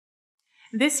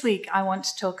This week, I want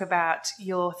to talk about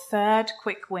your third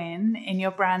quick win in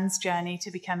your brand's journey to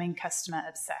becoming customer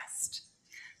obsessed.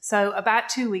 So about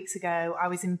 2 weeks ago, I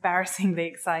was embarrassingly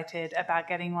excited about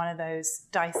getting one of those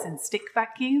Dyson stick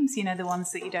vacuums, you know, the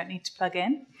ones that you don't need to plug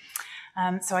in.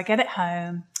 So I get it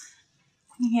home,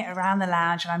 bringing it around the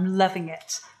lounge, and I'm loving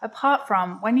it. Apart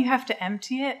from when you have to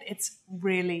empty it, it's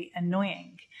really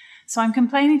annoying. So I'm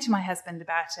complaining to my husband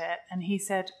about it, and he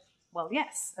said, well,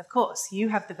 yes, of course, you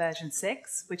have the version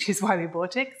 6, which is why we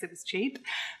bought it, because it was cheap.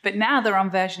 But now they're on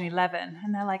version 11,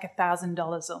 and they're like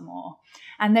 $1,000 or more.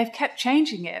 And they've kept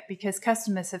changing it because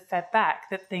customers have fed back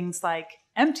that things like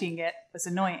emptying it was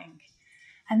annoying.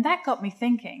 And that got me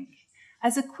thinking,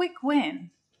 as a quick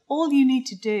win, all you need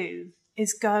to do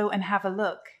is go and have a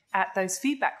look at those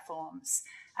feedback forms,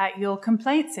 at your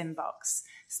complaints inbox,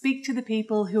 speak to the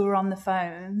people who are on the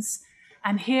phones,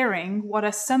 and hearing what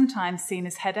are sometimes seen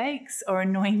as headaches or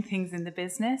annoying things in the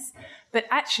business, but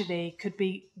actually could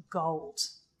be gold.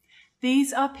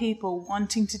 These are people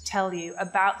wanting to tell you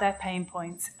about their pain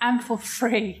points and for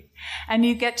free. And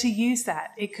you get to use that.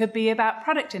 It could be about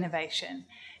product innovation.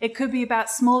 It could be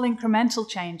about small incremental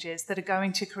changes that are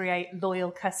going to create loyal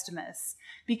customers.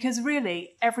 Because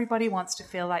really, everybody wants to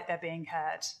feel like they're being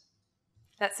heard.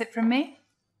 That's it from me.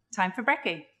 Time for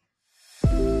brekkie.